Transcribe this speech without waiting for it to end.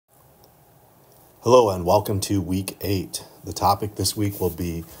Hello and welcome to week 8. The topic this week will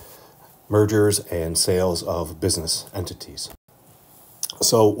be mergers and sales of business entities.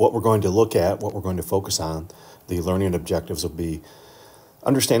 So what we're going to look at, what we're going to focus on, the learning objectives will be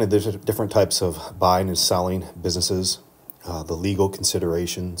understanding the different types of buying and selling businesses, the legal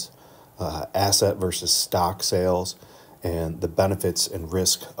considerations, asset versus stock sales, and the benefits and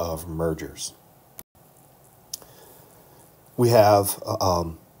risk of mergers. We have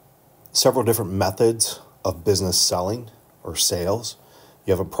several different methods of business selling or sales.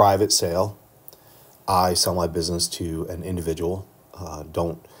 You have a private sale. I sell my business to an individual.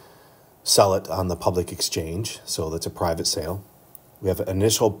 Don't sell it on the public exchange, so that's a private sale. We have an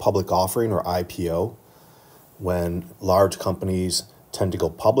initial public offering or IPO, when large companies tend to go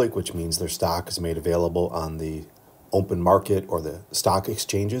public, which means their stock is made available on the open market or the stock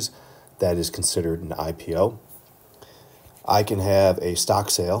exchanges. That is considered an IPO. I can have a stock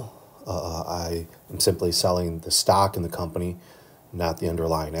sale. I am simply selling the stock in the company, not the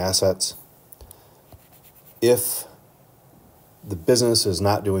underlying assets. If the business is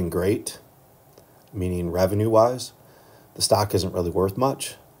not doing great, meaning revenue-wise, the stock isn't really worth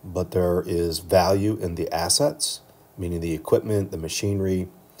much, but there is value in the assets, meaning the equipment, the machinery,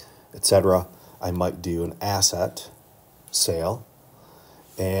 etc. I might do an asset sale.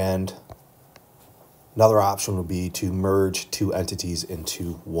 And another option would be to merge two entities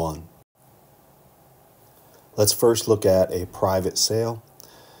into one. Let's first look at a private sale.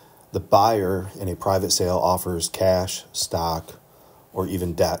 The buyer in a private sale offers cash, stock, or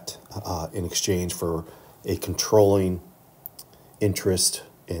even debt in exchange for a controlling interest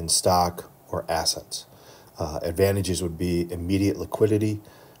in stock or assets. Advantages would be immediate liquidity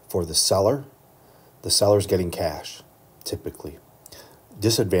for the seller. The seller's getting cash, typically.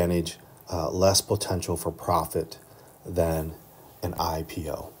 Disadvantage, less potential for profit than an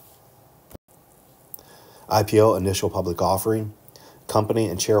IPO. IPO, initial public offering. Company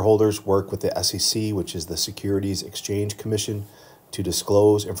and shareholders work with the SEC, which is the Securities Exchange Commission, to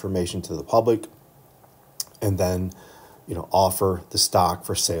disclose information to the public and then offer the stock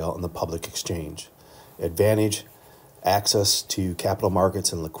for sale in the public exchange. Advantage, access to capital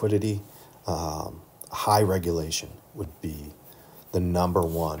markets and liquidity. High regulation would be the number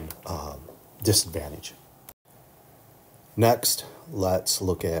one disadvantage. Next, let's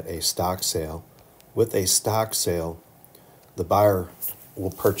look at a stock sale. With a stock sale, the buyer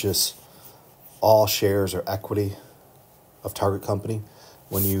will purchase all shares or equity of target company.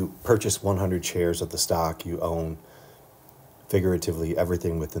 When you purchase 100 shares of the stock, you own figuratively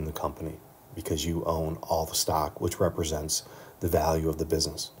everything within the company because you own all the stock, which represents the value of the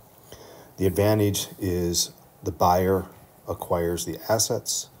business. The advantage is the buyer acquires the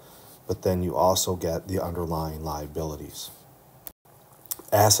assets, but then you also get the underlying liabilities.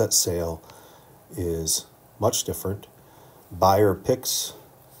 Asset sale is much different. Buyer picks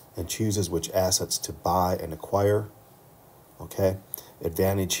and chooses which assets to buy and acquire. Okay.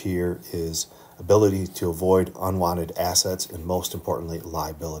 Advantage here is ability to avoid unwanted assets and, most importantly,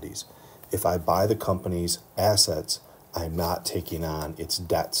 liabilities. If I buy the company's assets, I'm not taking on its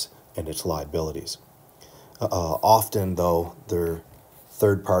debts and its liabilities. Often, though, their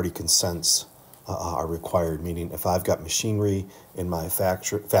third-party consents are required, meaning if I've got machinery in my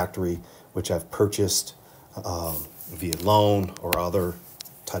factory, which I've purchased via loan or other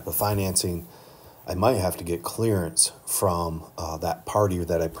type of financing, I might have to get clearance from that party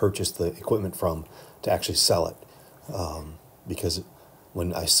that I purchased the equipment from to actually sell it. Because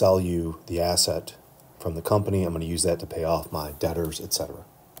when I sell you the asset from the company, I'm going to use that to pay off my debtors, etc.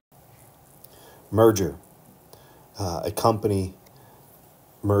 Merger. A company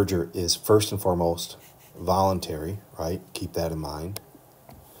merger is first and foremost voluntary, right? Keep that in mind.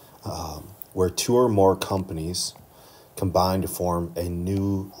 Where two or more companies combine to form a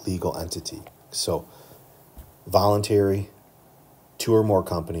new legal entity. So voluntary, two or more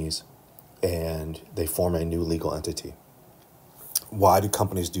companies, and they form a new legal entity. Why do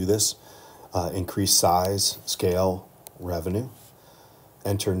companies do this? Increase size, scale, revenue,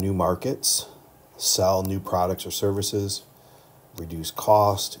 enter new markets, sell new products or services, reduce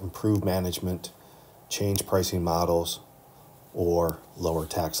cost, improve management, change pricing models, or lower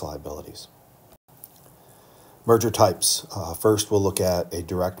tax liabilities. Merger types. First, we'll look at a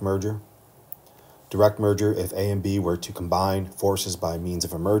direct merger. Direct merger, if A and B were to combine forces by means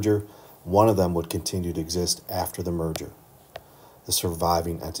of a merger, one of them would continue to exist after the merger, the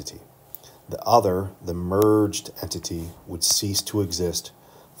surviving entity. The other, the merged entity, would cease to exist.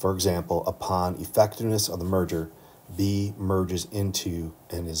 For example, upon effectiveness of the merger, B merges into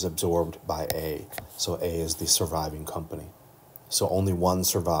and is absorbed by A. So A is the surviving company. So only one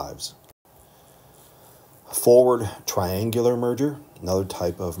survives. Forward triangular merger, another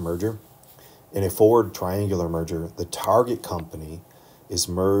type of merger. In a forward triangular merger, the target company is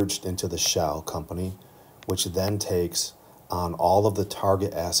merged into the shell company, which then takes on all of the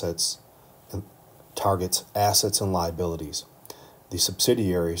target's assets and liabilities. The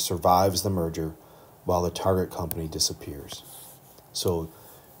subsidiary survives the merger while the target company disappears. So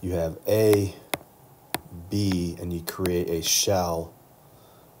you have A, B, and you create a shell,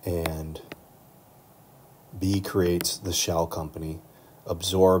 and B creates the shell company,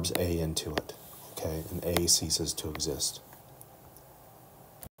 absorbs A into it, okay, and A ceases to exist.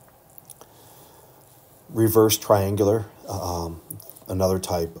 Reverse triangular, another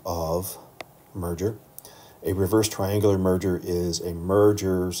type of merger. A reverse triangular merger is a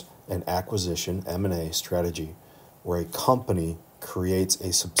mergers and acquisition, M&A strategy, where a company creates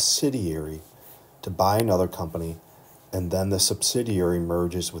a subsidiary to buy another company, and then the subsidiary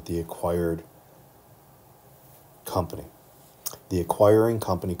merges with the acquired company. The acquiring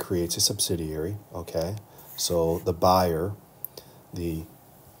company creates a subsidiary, okay? So the buyer, the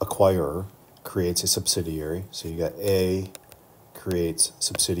acquirer, creates a subsidiary. So you got A creates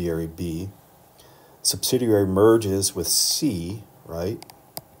subsidiary B. Subsidiary merges with C, right?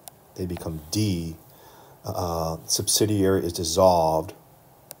 They become D. Subsidiary is dissolved,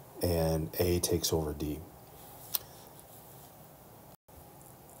 and A takes over D.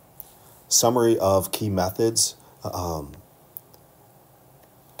 Summary of key methods.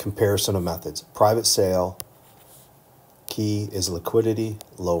 Comparison of methods. Private sale, key is liquidity,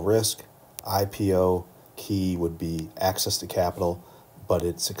 low risk. IPO, key would be access to capital, but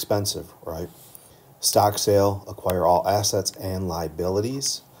it's expensive, right? Stock sale, acquire all assets and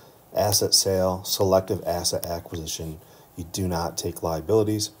liabilities. Asset sale, selective asset acquisition, you do not take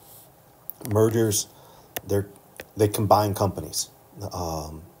liabilities. Mergers, they combine companies.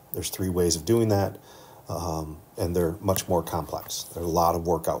 There's 3 ways of doing that, and they're much more complex. There are a lot of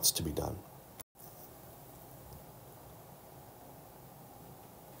workouts to be done.